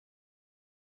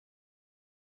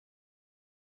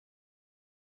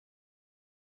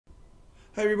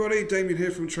Hey everybody, Damien here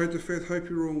from Trade the Fifth. Hope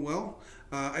you're all well.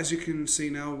 As you can see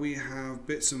now, we have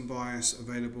bits and bias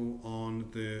available on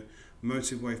the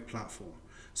Motivewave platform.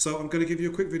 So I'm going to give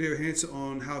you a quick video here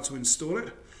on how to install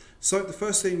it. So the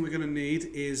first thing we're going to need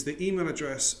is the email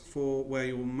address for where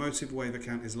your Motivewave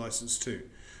account is licensed to.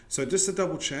 So just to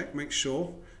double check, make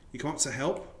sure you come up to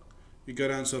help, you go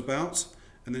down to about,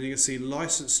 and then you can see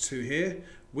license to here.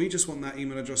 We just want that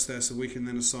email address there so we can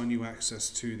then assign you access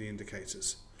to the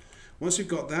indicators. Once you've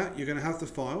got that, you're going to have the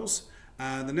files,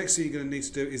 and the next thing you're going to need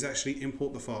to do is actually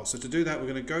import the files. So to do that, we're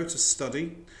going to go to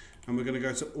Study, and we're going to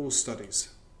go to All Studies,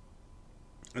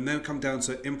 and then come down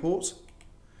to Import,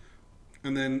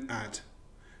 and then Add.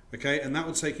 Okay, and that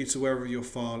will take you to wherever your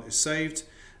file is saved.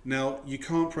 Now, you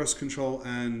can't press Control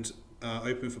and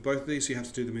open for both of these, so you have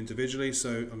to do them individually. So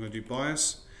I'm going to do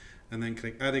Bias, and then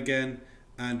click Add again,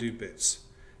 and do Bits.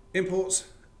 Import,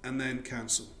 and then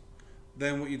Cancel.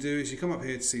 Then what you do is you come up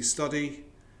here to see Study,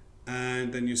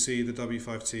 and then you see the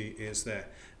W5T is there.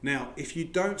 Now, if you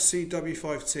don't see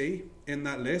W5T in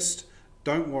that list,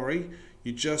 don't worry.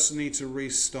 You just need to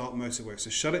restart Motivewave. So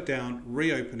shut it down,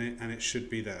 reopen it, and it should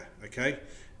be there. Okay?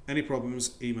 Any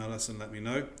problems, email us and let me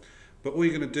know. But all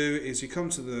you're going to do is you come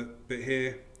to the bit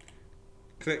here,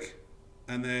 click,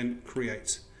 and then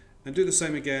Create. And do the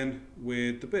same again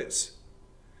with the bits.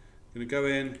 You're going to go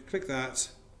in, click that,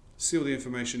 see all the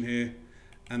information here,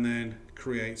 and then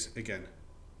create again.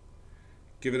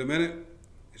 Give it a minute,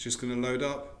 it's just going to load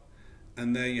up,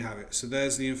 and there you have it. So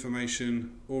there's the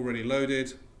information already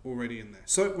loaded, already in there.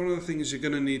 So one of the things you're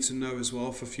going to need to know as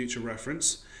well for future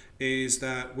reference is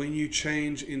that when you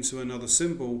change into another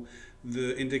symbol,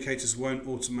 the indicators won't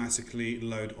automatically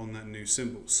load on that new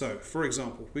symbol. So for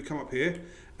example, we come up here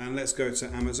and let's go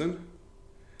to Amazon.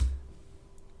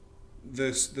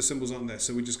 The symbols aren't there,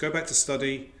 so we just go back to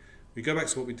Study. We go back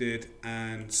to what we did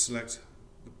and select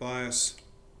the bias,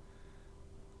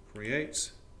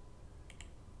 create,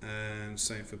 and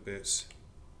same for bits,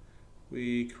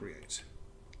 we create.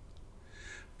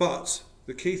 But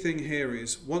the key thing here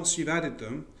is once you've added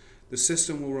them, the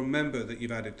system will remember that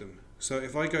you've added them. So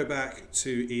if I go back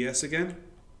to ES again,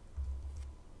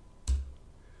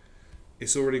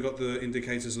 it's already got the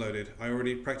indicators loaded. I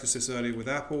already practiced this earlier with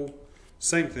Apple,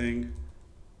 same thing.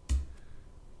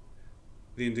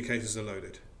 The indicators are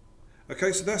loaded.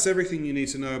 Okay, so that's everything you need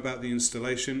to know about the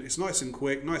installation. It's nice and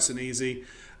quick, nice and easy.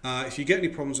 If you get any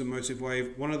problems with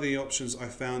Motivewave, one of the options I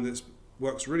found that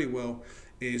works really well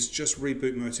is just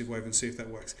reboot Motivewave and see if that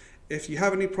works. If you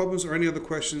have any problems or any other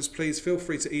questions, please feel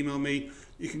free to email me.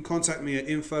 You can contact me at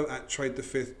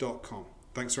info@tradethefifth.com.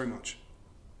 Thanks very much.